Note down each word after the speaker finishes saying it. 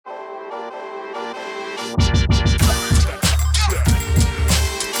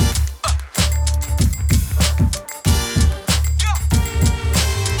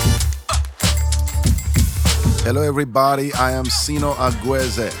Hello, everybody. I am Sino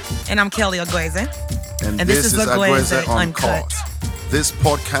Agueze. And I'm Kelly Agueze. And this is Agueze Uncut. This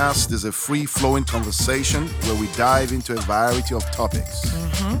podcast is a free-flowing conversation where we dive into a variety of topics.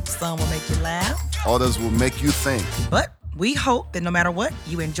 Some will make you laugh. Others will make you think. But we hope that no matter what,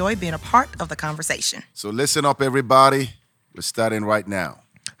 you enjoy being a part of the conversation. So listen up, everybody. We're starting right now.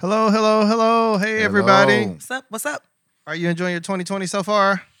 Hello. Hey, everybody. What's up? Are you enjoying your 2020 so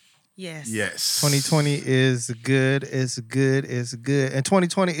far? Yes. 2020 is good. It's good. And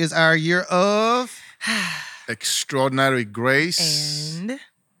 2020 is our year of Extraordinary grace. And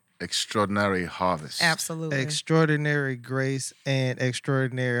extraordinary harvest. absolutely. extraordinary grace and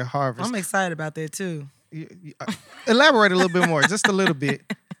extraordinary harvest. I'm excited about that too. Elaborate a little bit more, just a little bit.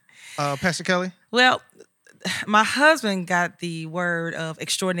 Pastor Kelly? Well, my husband got the word of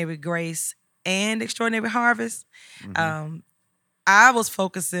extraordinary grace and extraordinary harvest. I was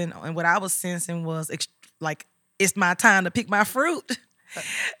focusing on what I was sensing was it's my time to pick my fruit.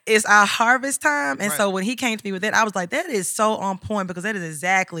 It's our harvest time. And so when he came to me with that, I was like, that is so on point because that is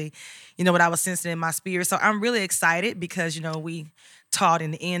exactly, what I was sensing in my spirit. So I'm really excited because, we taught in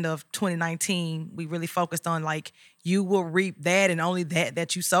the end of 2019, we really focused on you will reap that and only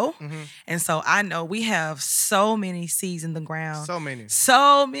that you sow. And so I know we have so many seeds in the ground. So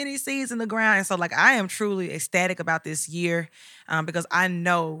many seeds in the ground. And so I am truly ecstatic about this year because I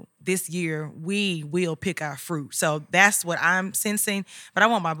know this year we will pick our fruit. So that's what I'm sensing. But I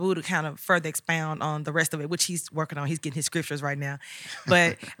want my boo to kind of further expound on the rest of it, which he's working on. He's getting his scriptures right now.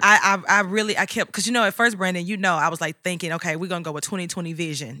 But I kept, because at first, Brandon, I was thinking, okay, we're going to go with 2020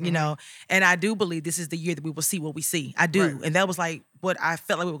 vision, and I do believe this is the year that we will see what we see. I do. Right. And that was what I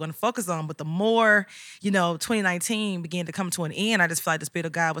felt like we were going to focus on. But the more, 2019 began to come to an end, I just felt like the Spirit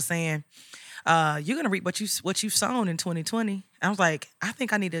of God was saying, you're going to reap what you've sown in 2020. I was like, I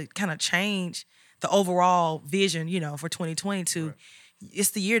think I need to kind of change the overall vision, for 2022. Right.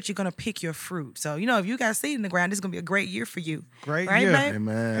 It's the year that you're going to pick your fruit. So, if you got seed in the ground, this is going to be a great year for you. Great right, year. Babe?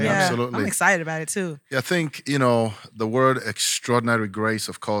 Amen. Yeah, absolutely. I'm excited about it too. Yeah, I think, the word extraordinary grace,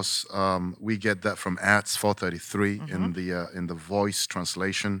 of course, we get that from Acts 4:33 in the Voice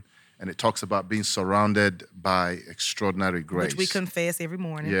translation. And it talks about being surrounded by extraordinary grace. Which we confess every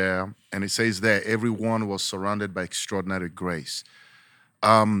morning. Yeah. And it says there, everyone was surrounded by extraordinary grace.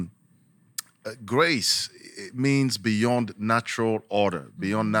 Grace, it means beyond natural order,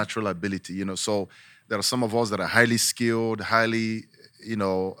 beyond natural ability. So there are some of us that are highly skilled, highly,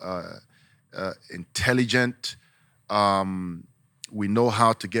 intelligent. We know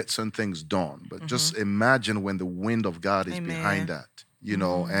how to get certain things done. But just imagine when the wind of God is behind that.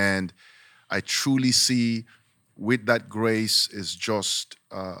 And I truly see with that grace is just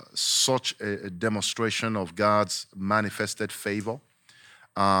such a demonstration of God's manifested favor,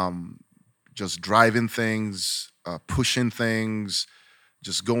 just driving things, pushing things,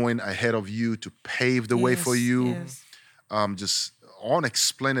 just going ahead of you to pave the way for you, just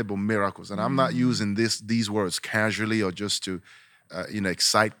unexplainable miracles. And I'm not using these words casually or just to,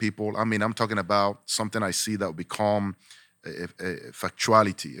 excite people. I mean, I'm talking about something I see that will become a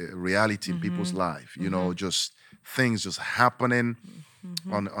factuality, a reality in people's life. Just things just happening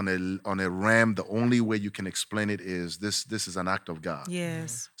on a realm. The only way you can explain it is this is an act of God.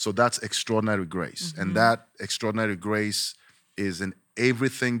 Yes. So that's extraordinary grace, and that extraordinary grace is in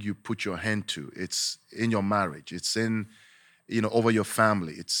everything you put your hand to. It's in your marriage. It's in over your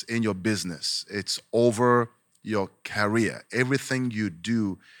family. It's in your business. It's over your career. Everything you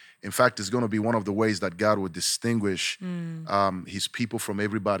do. In fact, it's going to be one of the ways that God will distinguish his people from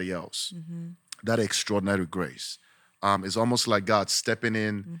everybody else. That extraordinary grace is almost like God stepping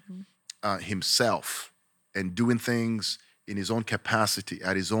in himself and doing things in his own capacity,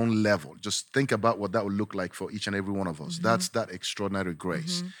 at his own level. Just think about what that would look like for each and every one of us. That's that extraordinary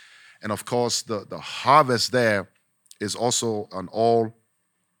grace. And of course, the harvest there is also an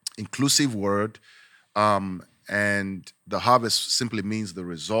all-inclusive word. And the harvest simply means the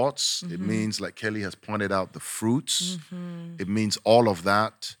results. It means, like Kelly has pointed out, the fruits. It means all of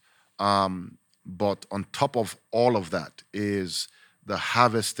that. But on top of all of that is the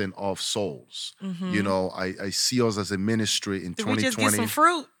harvesting of souls. I see us as a ministry in 2020. Did we just get some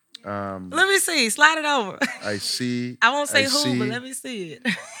fruit? Let me see. Slide it over. I see. I won't say who, but let me see it.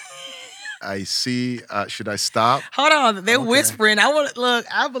 I see. Should I stop? Hold on. They're whispering.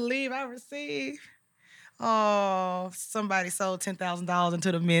 I believe I received. Oh, somebody sold $10,000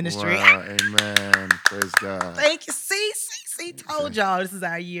 into the ministry. Wow, amen. Praise God. Thank you. See, told y'all this is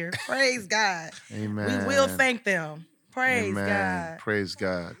our year. Praise God. Amen. We will thank them. Praise amen. God. Praise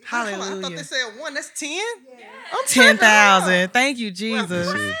God. Hallelujah. I thought they said one. That's 10? Yeah. 10,000. Thank you, Jesus.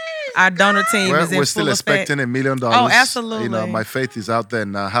 Our donor team is in We're full still effect. expecting $1 million. Oh, absolutely. You know, my faith is out there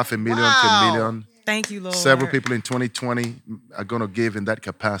now. $500,000 to Wow. $1 million. Thank you, Lord. Several people in 2020 are going to give in that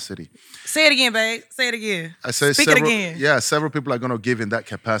capacity. Say it again, babe. Say it again. I say Speak several, it again. Yeah, several people are going to give in that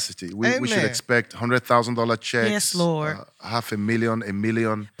capacity. We should Amen. expect $100,000 checks. Yes, Lord. $500,000, $1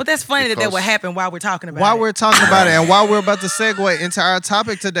 million. But that's funny that Because- would happen while we're talking about While it. we're talking about it, and while we're about to segue into our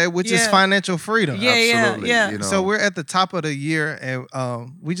topic today, which is Yeah. financial freedom. Yeah, Absolutely. yeah. You know, So we're at the top of the year, and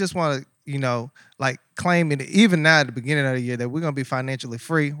we just want to, like claim it even now at the beginning of the year that we're gonna be financially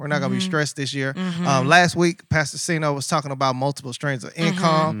free. We're not gonna be stressed this year. Last week, Pastor Sino was talking about multiple streams of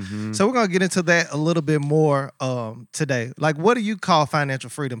income, so we're gonna get into that a little bit more today. Like, what do you call financial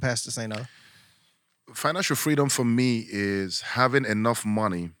freedom, Pastor Sino? financial freedom for me is having enough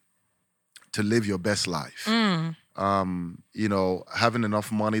money to live your best life. You know, having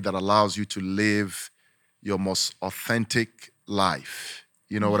enough money that allows you to live your most authentic life.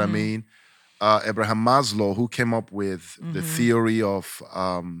 You know what I mean? Abraham Maslow, who came up with the theory of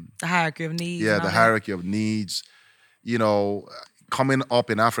The hierarchy of needs. the and all that. hierarchy of needs, you know, coming up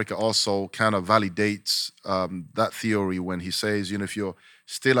in Africa also kind of validates that theory when he says, you know, if you're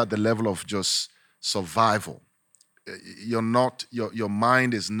still at the level of just survival, you're not, your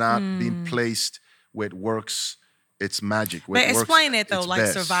mind is not being placed where it works its magic. Where But it works explain that though, its like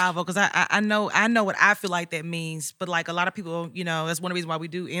best. survival, because I know what I feel like that means. But like a lot of people, you know, that's one of the reasons why we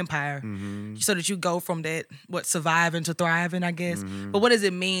do Empire, so that you go from that surviving to thriving, I guess. But what does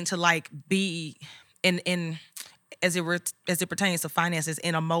it mean to like be in as it pertains to finances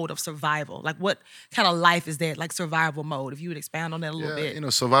in a mode of survival? Like what kind of life is that? Like survival mode? If you would expound on that a little bit. You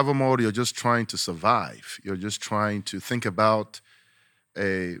know, survival mode, you're just trying to survive. You're just trying to think about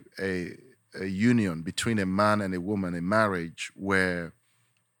a union between a man and a woman, a marriage where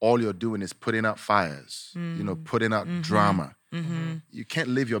all you're doing is putting out fires, you know, putting out drama. You can't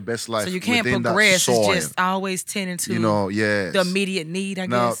live your best life. So you can't within progress. That soil. It's just always tending to You know, yes. the immediate need, I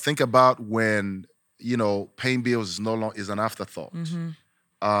Now guess. think about when, you know, paying bills is no longer is an afterthought.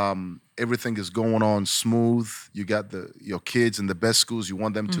 Everything is going on smooth. You got your kids in the best schools you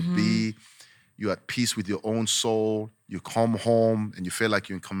want them to be. You're at peace with your own soul. You come home and you feel like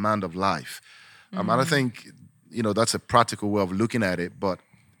you're in command of life. I don't think, you know, that's a practical way of looking at it. But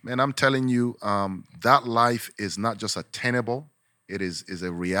man, I'm telling you, that life is not just attainable. It is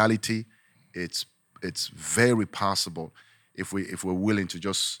a reality. It's very possible if we're willing to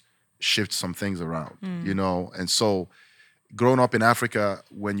just shift some things around, you know. And so, growing up in Africa,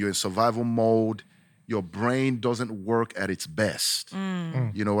 when you're in survival mode, your brain doesn't work at its best.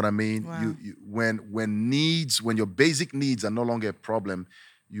 You know what I mean? Wow. When your basic needs are no longer a problem,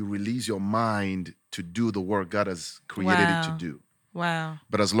 you release your mind to do the work God has created it to Wow. do. Wow.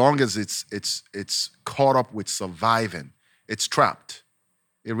 But as long as it's caught up with surviving, it's trapped.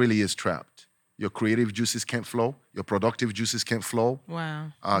 It really is trapped. Your creative juices can't flow. Your productive juices can't flow.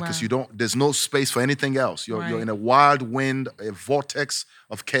 Wow. Because there's no space for anything else. You're Right. in a wild wind, a vortex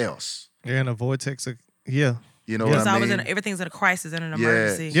of chaos. You're in a vortex of, yeah. You know Yeah. It's what I always mean? everything's in a crisis and an Yeah.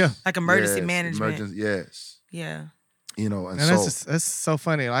 emergency. Yeah. Like emergency Yes, management. yes. Yeah. You know, and And so that's so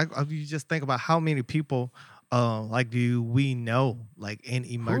funny. Like you just think about how many people, like, do we know, like, in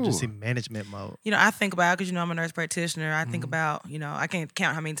emergency management mode? You know, I think about, because, you know, I'm a nurse practitioner. I think about, you know, I can't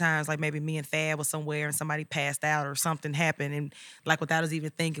count how many times, like, maybe me and Thad was somewhere and somebody passed out or something happened. And, like, without us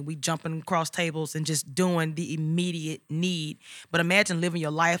even thinking, we jumping across tables and just doing the immediate need. But imagine living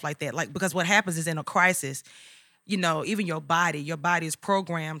your life like that. Like, because what happens is in a crisis, you know, even your body is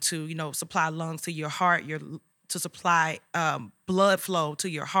programmed to, you know, supply lungs to your heart, to supply blood flow to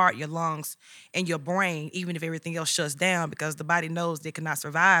your heart, your lungs, and your brain, even if everything else shuts down, because the body knows they cannot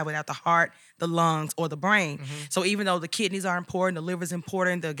survive without the heart, the lungs, or the brain. So even though the kidneys are important, the liver is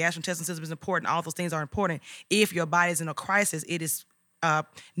important, the gastrointestinal system is important, all those things are important, if your body is in a crisis, it is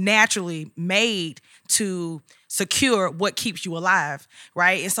naturally made to secure what keeps you alive,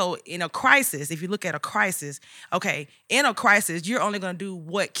 right? And so in a crisis, if you look at a crisis, okay, in a crisis, you're only going to do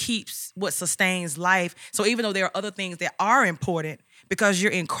what sustains life. So even though there are other things that are important, because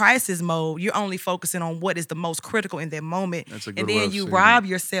you're in crisis mode, you're only focusing on what is the most critical in that moment. That's a good and way then of you saying rob it.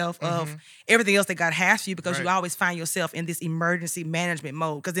 yourself of everything else that God has for you, because you Right. always find yourself in this emergency management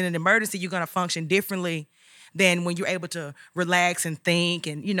mode. Because in an emergency, you're going to function differently than when you're able to relax and think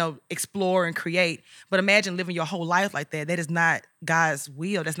and, you know, explore and create. But imagine living your whole life like that. That is not God's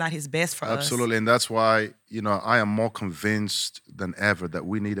will. That's not his best for us. Absolutely. And that's why, you know, I am more convinced than ever that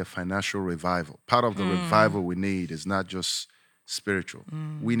we need a financial revival. Part of the revival we need is not just spiritual.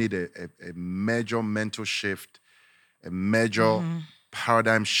 We need a major mental shift, a major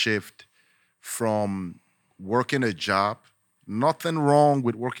paradigm shift from working a job Nothing wrong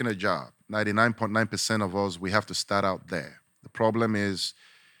with working a job. 99.9% of us, we have to start out there. The problem is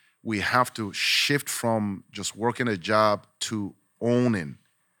we have to shift from just working a job to owning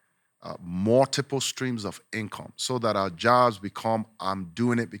multiple streams of income so that our jobs become, I'm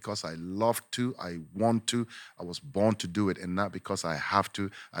doing it because I love to, I want to, I was born to do it, and not because I have to,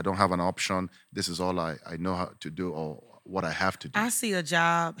 I don't have an option, this is all I know how to do or what I have to do. I see a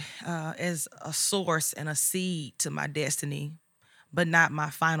job as a source and a seed to my destiny, but not my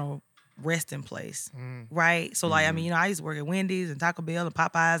final resting place, right? So, like, I mean, I used to work at Wendy's and Taco Bell and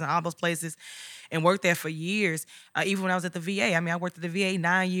Popeyes and all those places and worked there for years, even when I was at the VA. I mean, I worked at the VA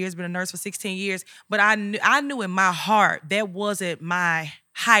 9 years, been a nurse for 16 years, but I knew in my heart that wasn't my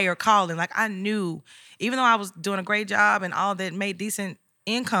higher calling. Like, I knew, even though I was doing a great job and all that, made decent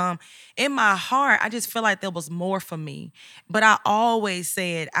income, in my heart, I just feel like there was more for me. But I always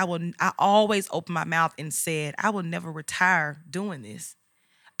said, I always opened my mouth and said, I will never retire doing this.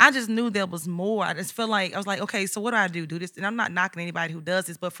 I just knew there was more. I just feel like, I was like, okay, so what do I do? Do this? And I'm not knocking anybody who does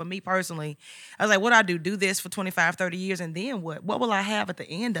this, but for me personally, I was like, what do I do? Do this for 25, 30 years, and then what? What will I have at the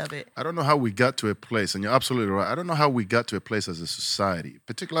end of it? I don't know how we got to a place, and you're absolutely right. I don't know how we got to a place as a society,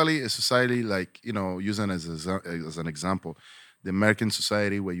 particularly a society like, using as an example, the American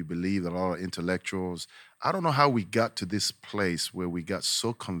society where you believe that a lot of intellectuals. I don't know how we got to this place where we got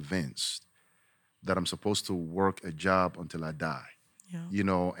so convinced that I'm supposed to work a job until I die.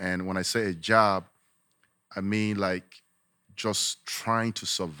 Yeah. And when I say a job, I mean like just trying to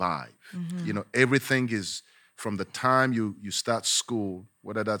survive. Everything is from the time you start school,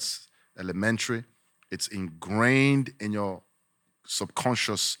 whether that's elementary, it's ingrained in your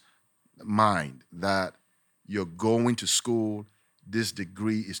subconscious mind that you're going to school, this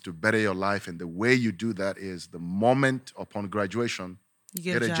degree is to better your life. And the way you do that is the moment upon graduation,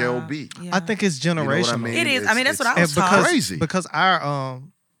 You get a job. JOB. Yeah. I think it's You know what I generational. mean? It is. I mean, that's what I And was taught. crazy. because our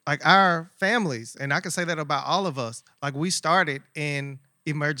families, and I can say that about all of us, like we started in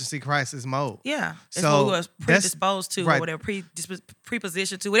emergency crisis mode. Yeah. It's So what we were that's- predisposed to, right. or whatever,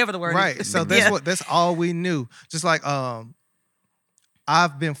 prepositioned to, whatever the word Right. is. So that's all we knew. Just like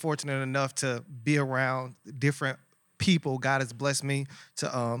I've been fortunate enough to be around different people. God has blessed me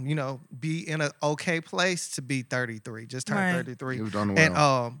to be in an okay place to be 33. Just turned Right. 33. You've done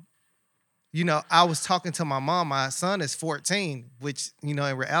well. And I was talking to my mom. My son is 14, which, in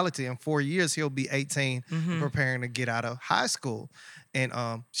reality, in 4 years, he'll be 18, preparing to get out of high school. And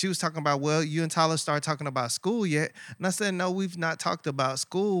she was talking about, well, you and Tyler started talking about school yet? And I said, no, we've not talked about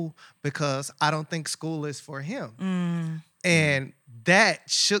school because I don't think school is for him. And that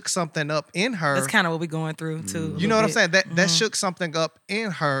shook something up in her. That's kind of what we're going through, too. You know what I'm saying? That shook something up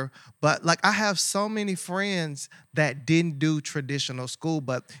in her. But like I have so many friends that didn't do traditional school,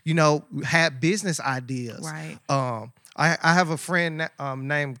 but had business ideas. Right. I have a friend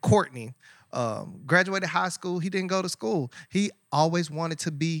named Courtney. Graduated high school. He didn't go to school. He always wanted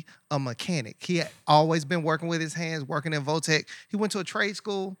to be a mechanic. He had always been working with his hands, working in Votech. He went to a trade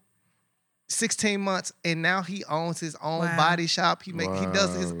school. 16 months, and now he owns his own body shop. He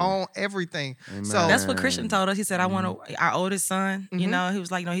does his own everything. Amen. So That's what Christian told us. He said, I want to, our oldest son, he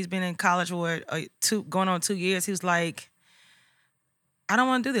was like, he's been in college for going on 2 years. He was like, I don't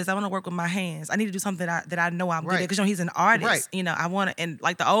want to do this. I want to work with my hands. I need to do something that I know I'm good at. Because he's an artist. Right. I want to, and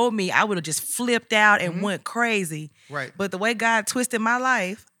like the old me, I would have just flipped out and went crazy. Right. But the way God twisted my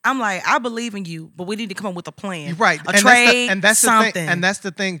life, I'm like, I believe in you, but we need to come up with a plan. Right. A trade, that's something. The thing, and that's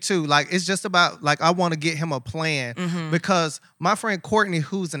the thing too. Like, it's just about, like, I want to get him a plan because my friend Courtney,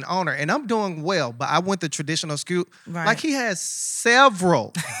 who's an owner, and I'm doing well, but I went the traditional school. Right. Like, he has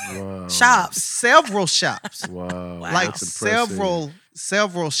several Shops. several shops. Wow. Like That's impressive.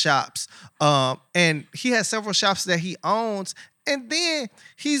 several shops. And he has several shops that he owns. And then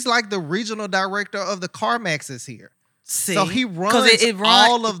he's like the regional director of the CarMaxes here. See? So he 'Cause runs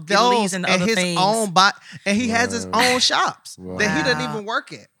all of it those leads and into other his things. own and he has his own shops that he doesn't Wow. even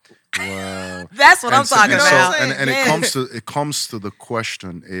work at. Wow. That's what I'm so- talking and so- about. and Yes. it comes to the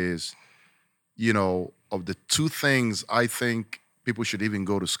question is, of the two things I think people should even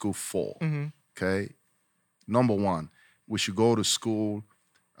go to school for. Okay, number one, we should go to school.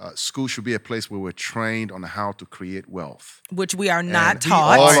 School should be a place where we're trained on how to create wealth. Which we are not And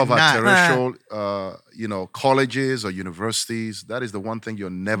taught. all of our Not. terrestrial, colleges or universities, that is the one thing you're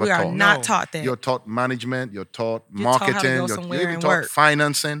never we taught. are not No. taught that. You're taught management, you're taught You're taught how to marketing, go you're somewhere even and taught work.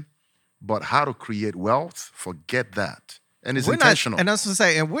 financing, but how to create wealth, forget that. And it's intentional. And that's what I'm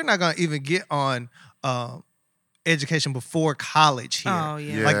saying. And we're not going to even get on education before college here. Oh,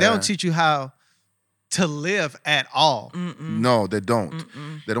 yeah. Like, they Yeah. don't teach you how to live at all. No, they don't.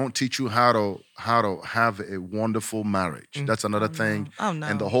 They don't teach you how to have a wonderful marriage. That's another thing. Oh, no.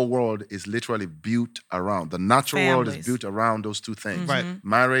 And the whole world is literally built around. The natural world is Families. built around those two things. Right.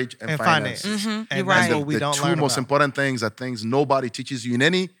 Marriage and Finance. finances. And You're that's right. what we The don't two learn most about. important things are things nobody teaches you in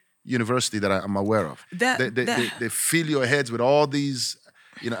any university that I'm aware of. They fill your heads with all these,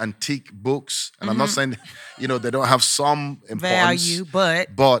 antique books. And I'm not saying, they don't have some importance. Value,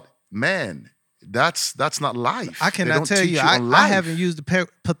 but But man, that's not life. I They cannot don't tell teach you. on I life. haven't used the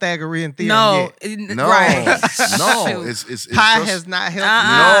Pythagorean theorem no, yet. No, right. no, Shoot. it's Pi just, has not helped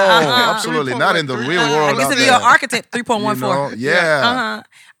no, me. absolutely not in the real world. I guess out if you're there. an architect, 3.14. Yeah.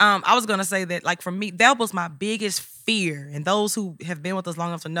 I was gonna say that, like, for me, that was my biggest fear. And those who have been with us long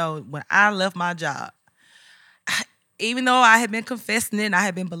enough to know, when I left my job, even though I had been confessing it and I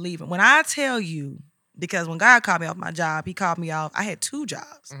had been believing, when I tell you, because when God called me off my job, he called me off. I had 2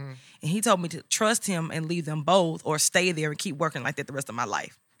 jobs. And he told me to trust him and leave them both, or stay there and keep working like that the rest of my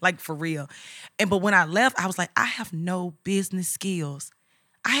life. Like, for real. But when I left, I was like, I have no business skills.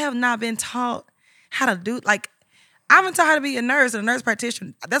 I have not been taught how to do, like, I've been taught how to be a nurse and a nurse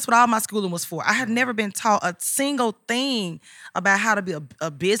practitioner. That's what all my schooling was for. I had never been taught a single thing about how to be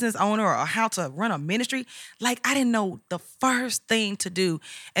a business owner or how to run a ministry. Like, I didn't know the first thing to do.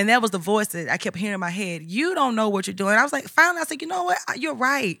 And that was the voice that I kept hearing in my head. You don't know what you're doing. I was like, finally, I said, you know what? You're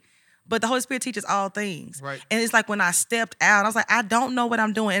right. But the Holy Spirit teaches all things. Right. And it's like when I stepped out, I was like, I don't know what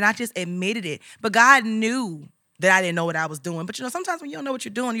I'm doing. And I just admitted it. But God knew that I didn't know what I was doing. But sometimes when you don't know what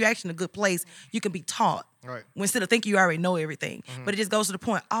you're doing, you're actually in a good place, you can be taught. Right. Instead of thinking you already know everything. But it just goes to the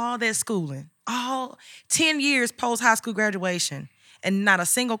point, all that schooling, all 10 years post-high school graduation, and not a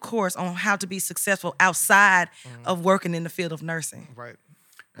single course on how to be successful outside of working in the field of nursing. Right.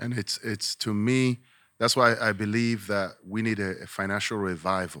 And it's to me, that's why I believe that we need a financial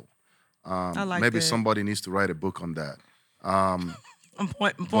revival. I like Maybe that. somebody needs to write a book on that. I'm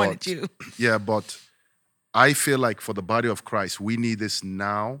pointing at you. Yeah, but I feel like for the body of Christ, we need this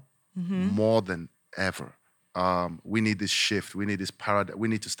now more than ever. We need this shift. We need this paradigm. We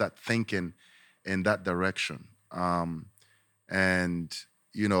need to start thinking in that direction. And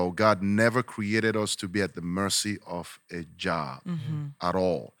God never created us to be at the mercy of a job at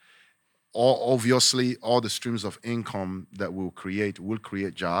all. Obviously, all the streams of income that we'll create will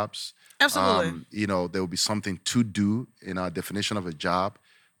create jobs. Absolutely. There will be something to do in our definition of a job,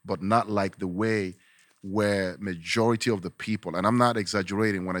 but not like the way where majority of the people, and I'm not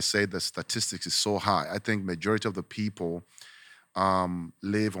exaggerating when I say the statistics is so high. I think majority of the people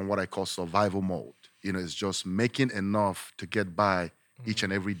live on what I call survival mode. It's just making enough to get by each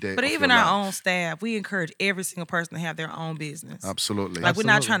and every day. But of even your our life. own staff, we encourage every single person to have their own business. Absolutely. Like, we're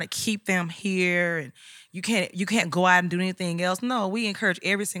not Absolutely. trying to keep them here, and you can't go out and do anything else. No, we encourage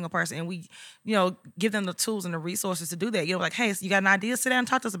every single person, and we, give them the tools and the resources to do that. Like, hey, so you got an idea? Sit down and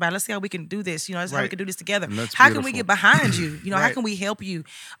talk to us about it. Let's see how we can do this. This is how we Right. can do this together. And that's How can we beautiful. get behind you? How Right. can we help you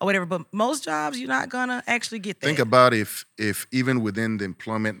or whatever? But most jobs, you're not gonna actually get that. Think about if even within the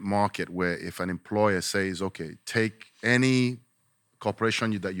employment market, where if an employer says, okay, take any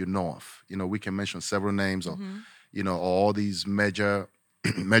corporation that you know of, we can mention several names of, all these major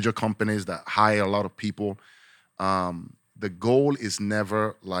companies that hire a lot of people. The goal is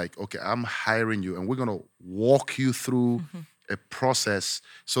never like, okay, I'm hiring you and we're gonna walk you through a process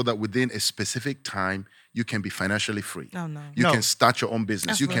so that within a specific time you can be financially free. Oh, no. You No. can start your own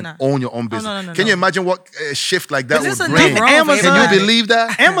business. You Absolutely can not. own your own business. no, Can you imagine what a shift like that But this would is a bring? new role for Amazon- Can you everybody. believe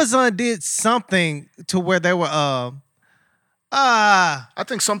that? Amazon did something to where they were I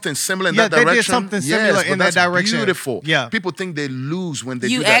think something similar in Yeah, that they did direction. something similar Yes, in but that that's direction. Beautiful. Yeah. People think they lose when they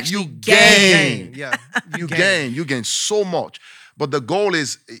You do that. actually You gain. gain. Yeah. You gain. You gain so much. But the goal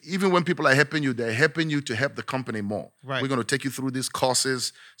is, even when people are helping you, they're helping you to help the company more. Right. We're going to take you through these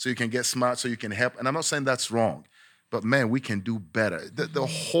courses so you can get smart, so you can help. And I'm not saying that's wrong, but man, we can do better. The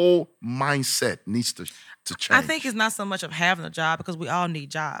whole mindset needs to change. I think it's not so much of having a job, because we all need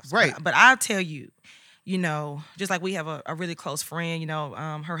jobs. Right. But I'll tell you, just like we have a really close friend,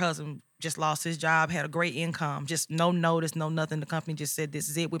 her husband just lost his job, had a great income, just no notice, no nothing. The company just said, this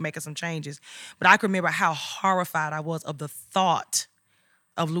is it, we're making some changes. But I can remember how horrified I was of the thought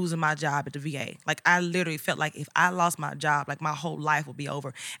of losing my job at the VA. Like, I literally felt like if I lost my job, like, my whole life would be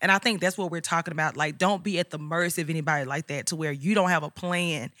over. And I think that's what we're talking about. Like, don't be at the mercy of anybody like that, to where you don't have a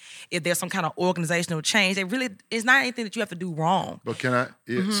plan. If there's some kind of organizational change, it's not anything that you have to do wrong. But can I?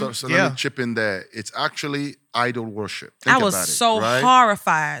 So Yeah. let me chip in there. It's actually idol worship. I Think was about it, so right?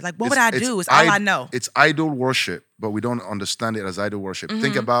 horrified. Like, what would I do? It's all I know. It's idol worship, but we don't understand it as idol worship.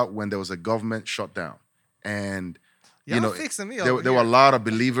 Think about when there was a government shutdown and Y'all fixing me there over were a here. lot of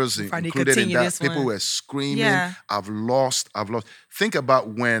believers Probably included in continue that. this People one. were screaming, Yeah. I've lost. Think about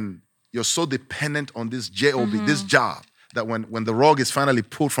when you're so dependent on this job, Mm-hmm. this job, that when the rug is finally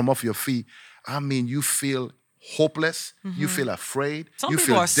pulled from off your feet, I mean, you feel hopeless, you feel afraid, Mm-hmm. Some you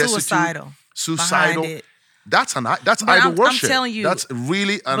people feel are destitute, suicidal behind it. That's But idol I'm worship. telling you- That's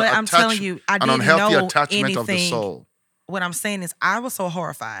really I'm telling you, I an didn't unhealthy know attachment of the anything. soul. What I'm saying is I was so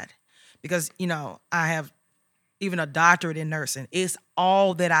horrified because, I have even a doctorate in nursing. It's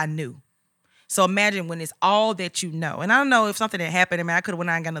all that I knew. So imagine when it's all that you know. And I don't know if something had happened. I mean, I could have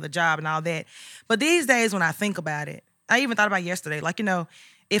went out and got another job and all that. But these days when I think about it, I even thought about it yesterday, like,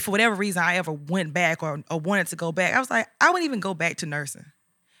 if for whatever reason I ever went back or wanted to go back, I was like, I wouldn't even go back to nursing.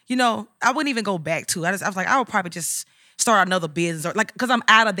 I wouldn't even go back to it. I was like, I would probably just start another business or because I'm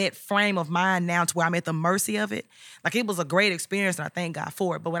out of that frame of mind now to where I'm at the mercy of it. Like it was a great experience and I thank God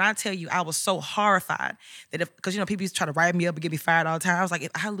for it. But when I tell you, I was so horrified that because people used to try to write me up and get me fired all the time. I was like,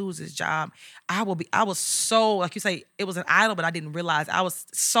 if I lose this job, I was so, like you say, it was an idol, but I didn't realize I was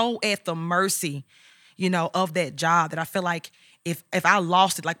so at the mercy, of that job that I feel like if I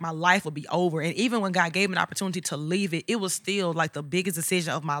lost it, like my life would be over. And even when God gave me an opportunity to leave it, it was still like the biggest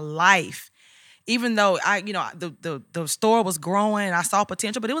decision of my life. Even though the store was growing and I saw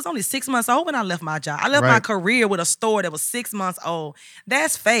potential, but it was only 6 months old when I left my job. I left my career with a store that was 6 months old.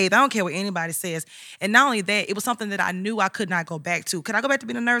 That's faith. I don't care what anybody says. And not only that, it was something that I knew I could not go back to. Could I go back to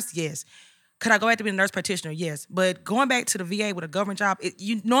being a nurse? Yes. Could I go back to being a nurse practitioner? Yes. But going back to the VA with a government job,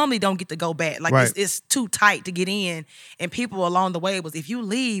 you normally don't get to go back. Like it's too tight to get in. And people along the way was, if you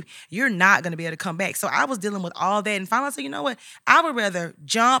leave, you're not going to be able to come back. So I was dealing with all that. And finally I said, you know what? I would rather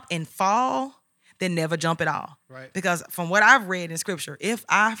jump and fall than never jump at all. Right. Because from what I've read in scripture, if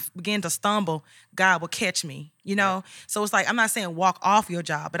I begin to stumble, God will catch me, Right. So it's like, I'm not saying walk off your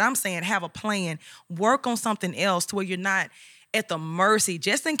job, but I'm saying have a plan, work on something else to where you're not at the mercy,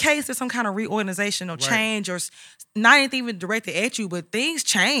 just in case there's some kind of reorganization or change or not anything even directed at you, but things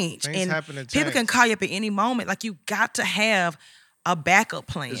change. Things happen and people change. can call you up at any moment. Like you got to have a backup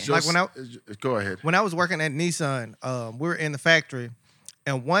plan. Like go ahead. When I was working at Nissan, we were in the factory,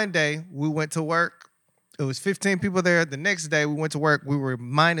 and one day we went to work. It was 15 people there. The next day we went to work. We were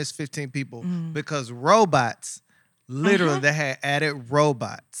minus 15 people because robots, literally, they had added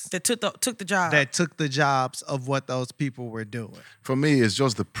robots that took the job. That took the jobs of what those people were doing. For me, it's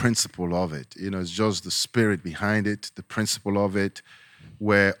just the principle of it. It's just the spirit behind it, the principle of it,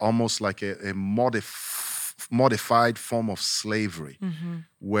 where almost like a modified form of slavery,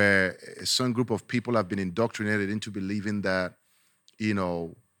 where a certain group of people have been indoctrinated into believing that,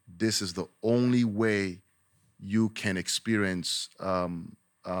 this is the only way you can experience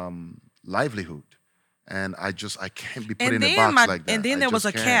livelihood. And I can't be put in a box like that. And then there was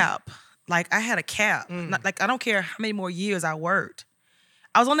a cap. Like I had a cap. Like I don't care how many more years I worked.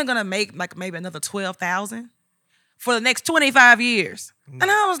 I was only gonna make like maybe another 12,000 for the next 25 years. And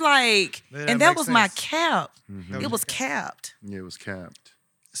I was like, and that was my cap. It was capped. Yeah, it was capped.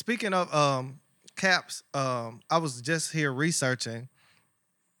 Speaking of caps, I was just here researching,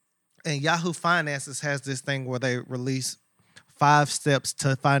 and Yahoo Finances has this thing where they release 5 steps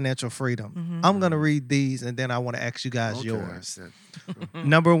to financial freedom. I'm going to read these, and then I want to ask you guys yours.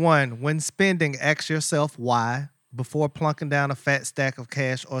 Number 1, when spending, ask yourself why before plunking down a fat stack of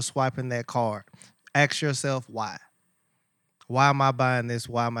cash or swiping that card. Ask yourself why. Why am I buying this?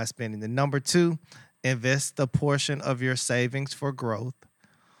 Why am I spending it? Number 2, invest a portion of your savings for growth.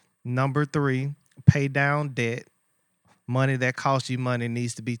 Number 3, pay down debt. Money that costs you money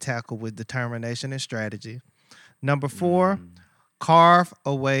needs to be tackled with determination and strategy. Number 4, carve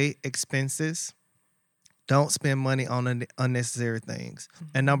away expenses. Don't spend money on unnecessary things.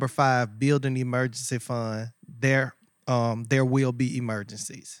 And number 5, build an emergency fund. There will be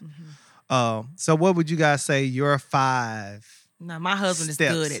emergencies. So what would you guys say your 5? No, my husband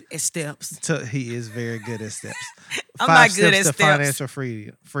steps. is good at steps. He is very good at steps. I'm 5 not good steps at to financial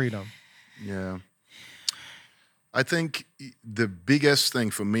freedom. Yeah. I think the biggest thing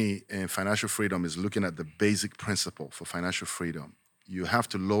for me in financial freedom is looking at the basic principle for financial freedom. You have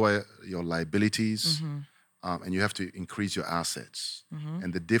to lower your liabilities and you have to increase your assets.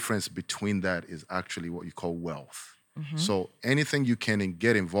 And the difference between that is actually what you call wealth. So anything you can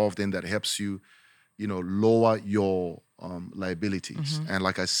get involved in that helps you, lower your liabilities. And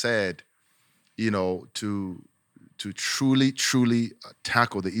like I said, to truly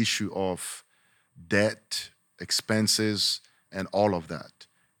tackle the issue of debt, expenses, and all of that.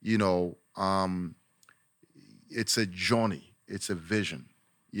 It's a journey. It's a vision.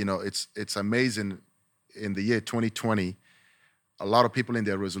 It's amazing. In the year 2020, a lot of people in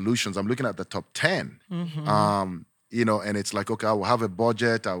their resolutions, I'm looking at the top 10, and it's like, okay, I will have a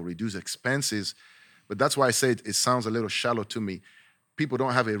budget, I will reduce expenses. But that's why I say it sounds a little shallow to me. People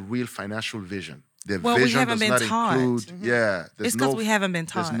don't have a real financial vision. Their Well, we vision haven't does been not taught. include, It's because we haven't been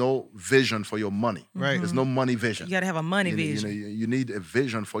taught. There's no vision for your money. Right. There's no money vision. You got to have a money vision. You need a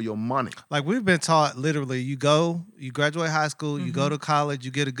vision for your money. Like we've been taught literally, you graduate high school, you go to college, you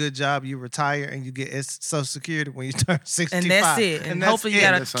get a good job, you retire, and you get Social Security when you turn 65. And that's it. And that's hopefully you it.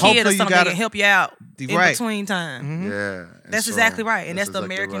 got a Hopefully kid or you something that can help you out in Right. between time. Yeah. And That's exactly right. And that's the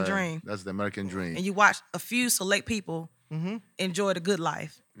American dream. That's the American dream. And you watch a few select people enjoy the good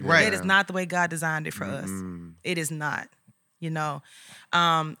life. Right. That is not the way God designed it for us. It is not.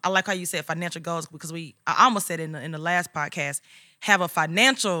 I like how you said financial goals because I almost said in the last podcast, have a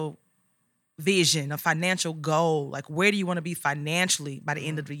financial vision, a financial goal. Like where do you want to be financially by the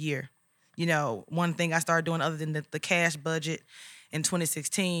end of the year? One thing I started doing other than the cash budget in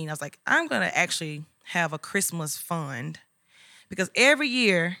 2016, I was like, I'm going to actually have a Christmas fund because every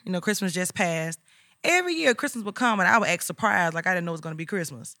year, Christmas just passed. Every year Christmas would come and I would act surprised like I didn't know it was going to be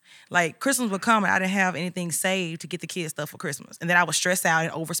Christmas. Like Christmas would come and I didn't have anything saved to get the kids stuff for Christmas. And then I would stress out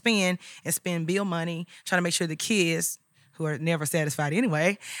and overspend and spend bill money trying to make sure the kids, who are never satisfied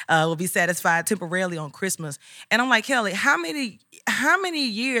anyway, will be satisfied temporarily on Christmas. And I'm like, Kelly, how many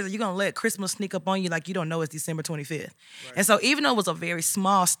years are you going to let Christmas sneak up on you like you don't know it's December 25th? Right. And so even though it was a very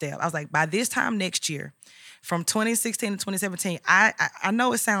small step, I was like, by this time next year, from 2016 to 2017, I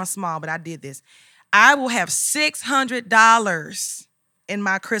know it sounds small, but I did this. I will have $600 in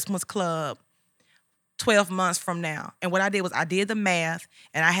my Christmas club 12 months from now. And what I did was I did the math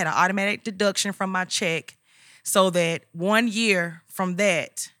and I had an automatic deduction from my check so that 1 year from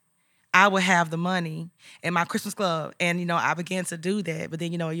that, I would have the money in my Christmas club. And, I began to do that. But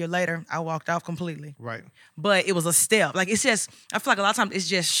then, a year later, I walked off completely. Right. But it was a step. Like, it's just, I feel like a lot of times it's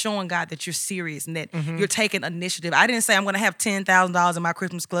just showing God that you're serious and that you're taking initiative. I didn't say I'm going to have $10,000 in my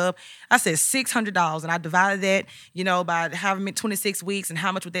Christmas club. I said $600. And I divided that, by having it 26 weeks and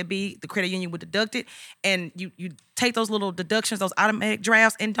how much would that be? The credit union would deduct it. And you take those little deductions, those automatic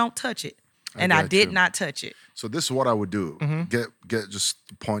drafts, and don't touch it. And I did not touch it. So this is what I would do. Get just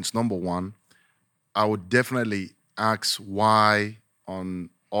points. Number one, I would definitely ask why on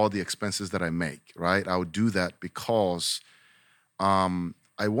all the expenses that I make, right? I would do that because I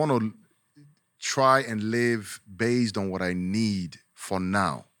want to try and live based on what I need for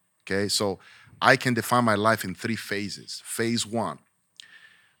now, okay? So I can define my life in 3 phases. Phase 1,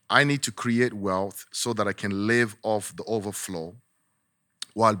 I need to create wealth so that I can live off the overflow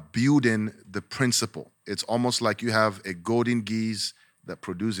while building the principle. It's almost like you have a golden geese that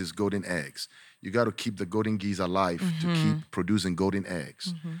produces golden eggs. You got to keep the golden geese alive to keep producing golden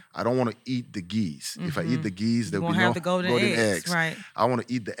eggs. I don't want to eat the geese. If I eat the geese, there will be no the golden eggs. Right. I want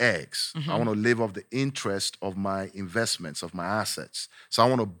to eat the eggs. I want to live off the interest of my investments, of my assets. So I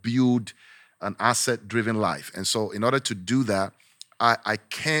want to build an asset-driven life. And so in order to do that, I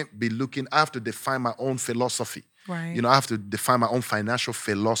can't be looking, I have to define my own philosophy. Right. I have to define my own financial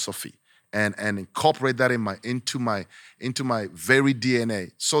philosophy and incorporate that into my very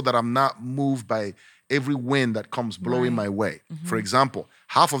DNA so that I'm not moved by every wind that comes blowing my way. For example,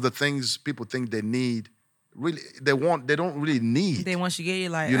 half of the things people think they need, really they don't really need. Then once you get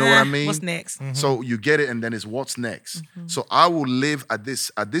it, like, you know what I mean? What's next? So you get it and then it's what's next. So I will live at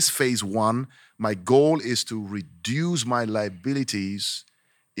this phase 1. My goal is to reduce my liabilities,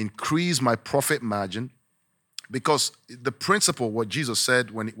 increase my profit margin. Because the principle, what Jesus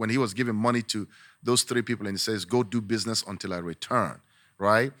said when he was giving money to those 3 people, and he says, go do business until I return,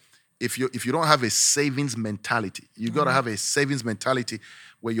 right? If you don't have a savings mentality, you got to have a savings mentality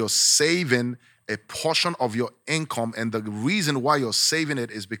where you're saving a portion of your income. And the reason why you're saving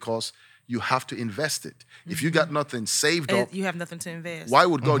it is because you have to invest it. If you got nothing saved up, you have nothing to invest. Why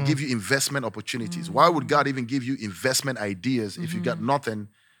would God give you investment opportunities? Why would God even give you investment ideas if you got nothing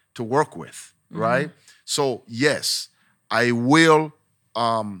to work with, right? So yes, I will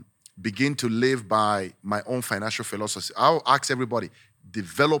begin to live by my own financial philosophy. I'll ask everybody,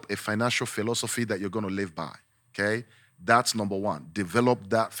 develop a financial philosophy that you're going to live by, okay? That's number 1. Develop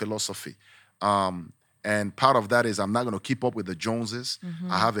that philosophy. And part of that is I'm not going to keep up with the Joneses.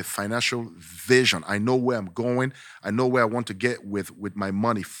 I have a financial vision. I know where I'm going. I know where I want to get with my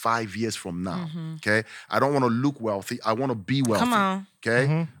money 5 years from now, okay? I don't want to look wealthy. I want to be wealthy. Come on.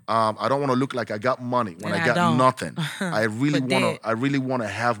 Okay, I don't want to look like I got money when I got nothing. I really want to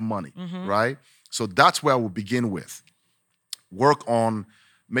have money, right? So that's where I will begin with. Work on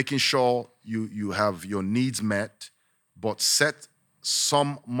making sure you have your needs met, but set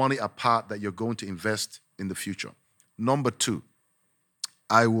some money apart that you're going to invest in the future. Number 2,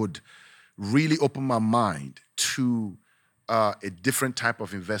 I would really opened my mind to a different type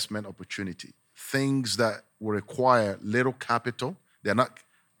of investment opportunity. Things that will require little capital. They're not,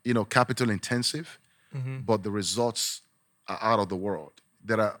 capital intensive, but the results are out of the world.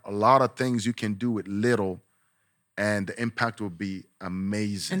 There are a lot of things you can do with little, and the impact will be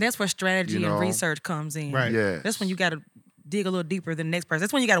amazing. And that's where strategy and research comes in. Right. Yeah. That's when you got to dig a little deeper than the next person.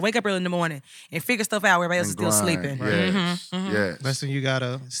 That's when you got to wake up early in the morning and figure stuff out where everybody else is still sleeping. Yes. Yes. That's when you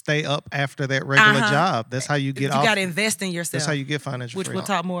gotta stay up after that regular job. That's how you get off. You got to invest in yourself. That's how you get financial which freedom. we'll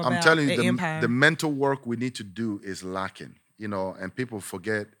talk more about. I'm telling you, at Empire. the mental work we need to do is lacking, and people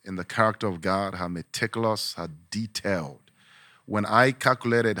forget in the character of God how meticulous, how detailed. When I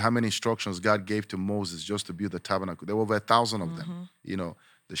calculated how many instructions God gave to Moses just to build the tabernacle, there were over 1,000 of them.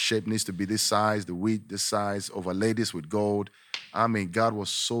 The shape needs to be this size, the width this size, overlay this with gold. I mean, God was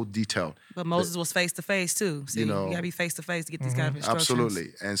so detailed. But Moses was face to face too. See, you got to be face to face to get these kind of instructions.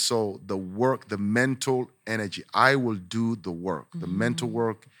 Absolutely. And so the work, the mental energy, I will do the work, the mental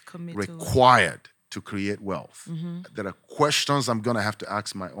work Commit required to create wealth. There are questions I'm going to have to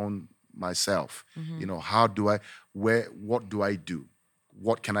ask myself. How do what do I do?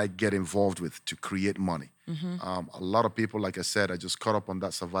 What can I get involved with to create money? A lot of people, like I said, are just caught up on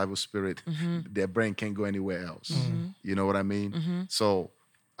that survival spirit. Their brain can't go anywhere else. You know what I mean? So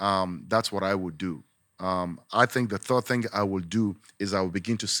that's what I would do. I think the third thing I will do is I will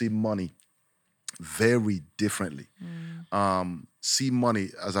begin to see money very differently. See money,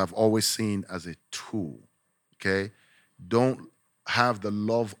 as I've always seen, as a tool, okay? Don't have the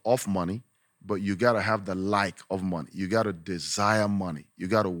love of money, but you got to have the like of money. You got to desire money. You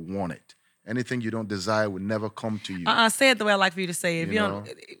got to want it. Anything you don't desire will never come to you. Say it the way I like for you to say it. If you don't,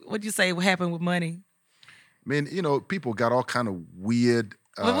 what do you say will happen with money? I mean, people got all kind of weird...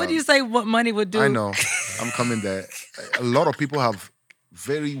 But what do you say what money would do? I know. I'm coming there. A lot of people have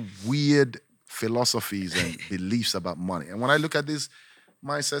very weird philosophies and beliefs about money. And when I look at these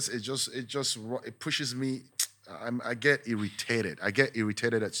mindsets, it pushes me. I get irritated. I get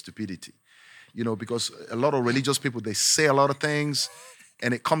irritated at stupidity. Because a lot of religious people, they say a lot of things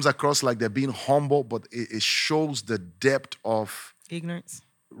and it comes across like they're being humble, but it shows the depth of ignorance.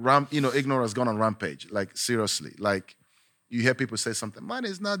 Ignorance has gone on rampage. Like, seriously. Like, you hear people say something, money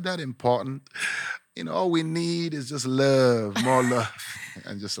is not that important. All we need is just love, more love.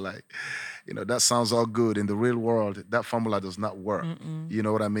 And just like, that sounds all good. In the real world, that formula does not work. You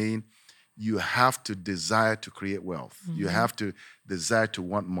know what I mean? You have to desire to create wealth. You have to desire to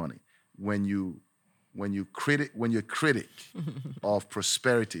want money. When you're a critic of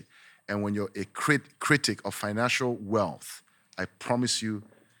prosperity, and when you're a critic of financial wealth, I promise you,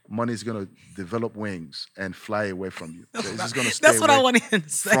 money is going to develop wings and fly away from you. It's just going to stay That's what away I wanted to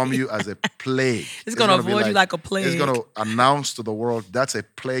say. from you as a plague. It's going to avoid you like a plague. It's going to announce to the world, that's a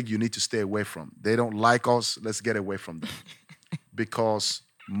plague you need to stay away from. They don't like us. Let's get away from them. Because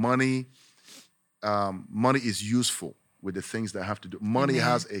money is useful with the things that have to do. Money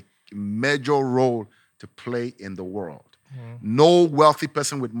has a major role to play in the world. No wealthy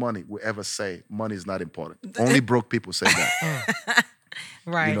person with money will ever say money is not important. Only broke people say that.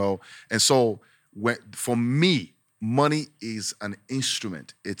 Right. And so for me, money is an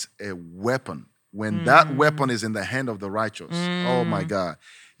instrument. It's a weapon. When that weapon is in the hand of the righteous, oh my God,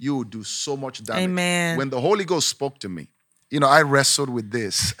 you will do so much damage. Amen. When the Holy Ghost spoke to me, I wrestled with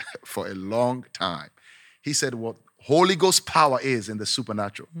this for a long time. He said, what Holy Ghost power is in the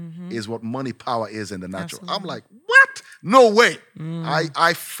supernatural is what money power is in the natural. Absolutely. I'm like, what? No way.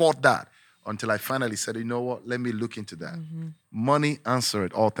 I fought that until I finally said, you know what? Let me look into that. Money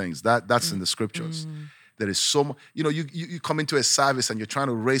answered all things. That's in the scriptures. There is so much. You come into a service and you're trying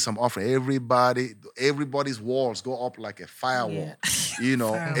to raise some offering. Everybody's walls go up like a firewall.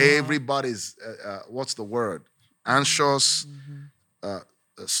 Yeah. Everybody's, what's the word? Anxious,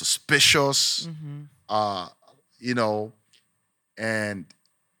 suspicious, and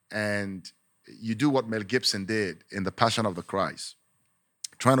you do what Mel Gibson did in The Passion of the Christ,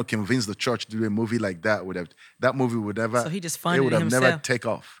 trying to convince the church to do a movie like that. That movie would never. So he just funded it would have himself. never take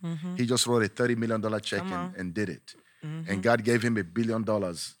off. He just wrote a $30 million check and did it, and God gave him $1 billion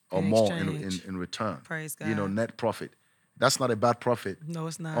or In more exchange. in return. Praise God. Net profit. That's not a bad profit. No,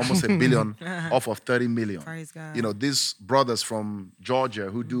 it's not. Almost $1 billion off of 30 million. Praise God. These brothers from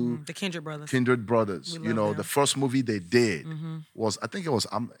Georgia who do the Kindred Brothers. Kindred Brothers. We love them. The first movie they did was, I think it was,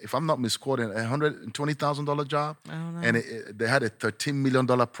 if I'm not misquoting, $120,000 job. I don't know. And they had a $13 million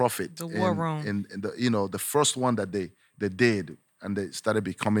profit. The War Room. In the, the first one that they did, and they started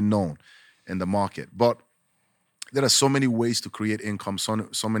becoming known in the market. But there are so many ways to create income,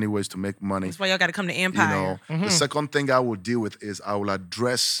 so many ways to make money. That's why y'all got to come to Empire. The second thing I will deal with is I will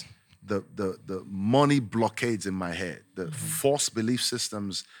address the money blockades in my head, the false belief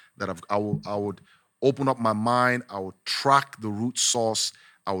systems that I would open up my mind. I would track the root source.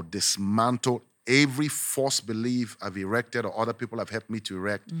 I would dismantle every false belief I've erected or other people have helped me to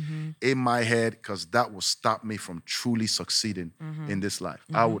erect in my head, because that will stop me from truly succeeding in this life.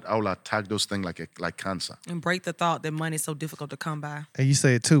 I will attack those things like cancer. And break the thought that money is so difficult to come by. And you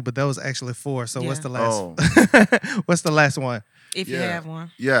said 2, but that was actually 4. So what's Yeah. the last? Oh. What's the last one? If you have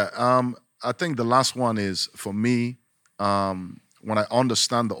one. Yeah. I think the last one is, for me, when I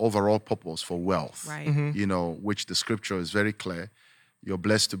understand the overall purpose for wealth, Right. Which the scripture is very clear. You're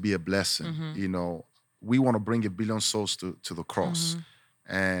blessed to be a blessing. We want to bring 1 billion souls to the cross.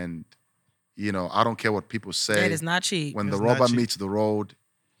 And, I don't care what people say. That is not cheap. When It's the not rubber cheap. meets the road,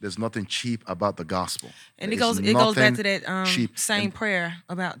 there's nothing cheap about the gospel. And There it goes is back nothing to that cheap. same And- prayer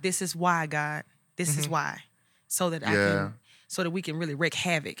about this is why, God. This is why. So that so that we can really wreak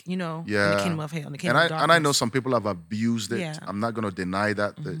havoc, in the kingdom of hell, in the kingdom of darkness. And I know some people have abused it. Yeah. I'm not going to deny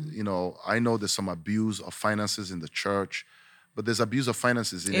that. I know there's some abuse of finances in the church, but there's abuse of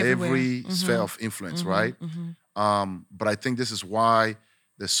finances in Everywhere. every sphere of influence, right? But I think this is why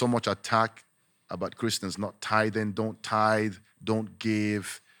there's so much attack about Christians not tithing. Don't tithe, don't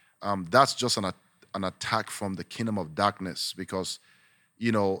give. That's just an attack from the kingdom of darkness, because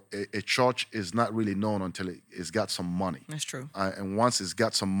a church is not really known until it's got some money. That's true. And once it's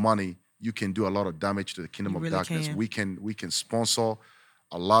got some money, you can do a lot of damage to the kingdom You of really darkness. can. We can sponsor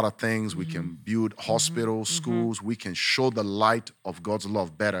a lot of things. We can build hospitals, schools. We can show the light of God's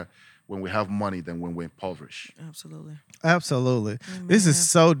love better when we have money than when we're impoverished. Absolutely. Absolutely. This is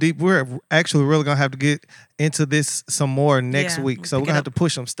so deep. We're actually really going to have to get into this some more next Yeah, week. So we're pick going to it have to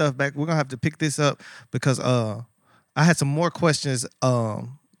push some stuff back. We're going to have to pick this up because I had some more questions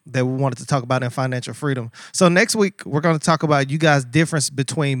that we wanted to talk about in financial freedom. So next week, we're going to talk about you guys' difference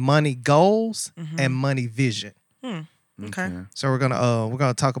between money goals and money vision. Okay. So we're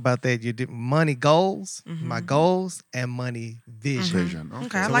gonna talk about that. Your money goals, my goals, and money vision. Vision.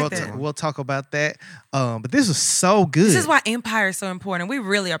 Okay, I So like we'll that. we'll talk about that. But this was so good. This is why Empire is so important. We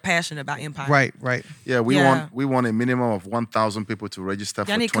really are passionate about Empire. Right. Yeah, we want a minimum of 1,000 people to register for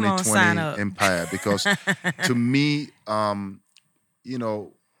Y'all need to come on, sign 2020 up. Empire, because to me,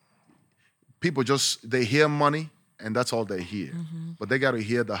 people they hear money and that's all they hear, but they got to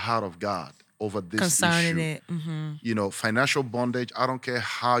hear the heart of God over this Concerning issue. it. Financial bondage. I don't care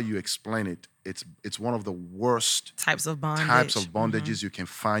how you explain it. It's one of the worst Types of bondage. bondages you can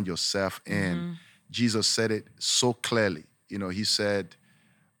find yourself in. Jesus said it so clearly. He said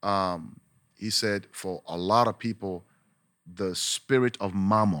for a lot of people, the spirit of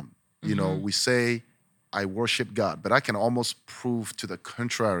mammon. We say, I worship God, but I can almost prove to the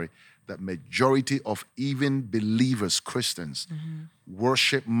contrary that majority of even believers, Christians,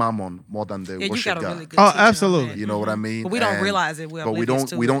 worship mammon more than they Yeah, you worship got a God. really good Oh, teaching on absolutely. that. You know what I mean? But we don't realize it. We're But we oblivious don't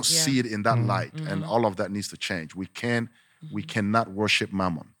to we it. don't Yeah. see it in that light, and all of that needs to change. We cannot worship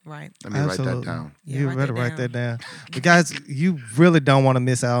mammon. Right. Let me write that down. Yeah, You write better that write that down. down. But guys, you really don't want to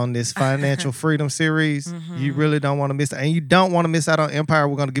miss out on this financial freedom series. You really don't want to miss it. And you don't want to miss out on Empire.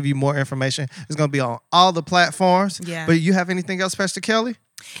 We're going to give you more information. It's going to be on all the platforms. Yeah. But you have anything else, Pastor Kelly?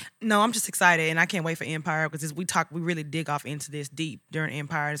 No, I'm just excited, and I can't wait for Empire because we really dig off into this deep during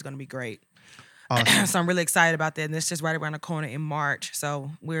Empire. It's going to be great. Awesome. So I'm really excited about that, and it's just right around the corner in March.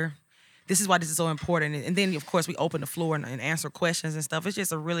 So this is why this is so important. And then, of course, we open the floor and answer questions and stuff. It's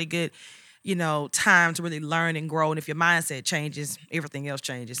just a really good, time to really learn and grow. And if your mindset changes, everything else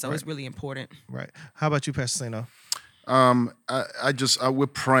changes. So it's really important. Right. How about you, Pastor Sino? We're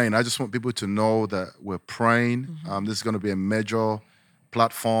praying. I just want people to know that we're praying. This is going to be a major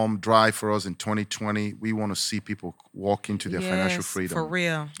platform drive for us in 2020. We want to see people walk into their financial freedom. For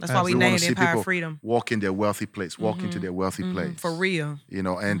real. That's why we We want named to see Empire people Freedom. walk in their wealthy place, walk into their wealthy place. For real.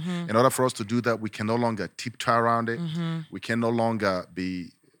 And in order for us to do that, we can no longer tiptoe around it. We can no longer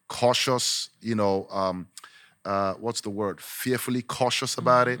be cautious, what's the word? Fearfully cautious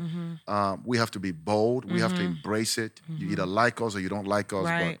about it. We have to be bold. We have to embrace it. You either like us or you don't like us,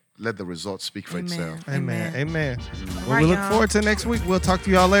 Right. but let the results speak for itself. Amen. Amen. Well, right, we look y'all. forward to next week. We'll talk to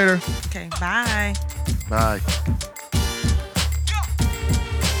y'all later. Okay, bye. Bye.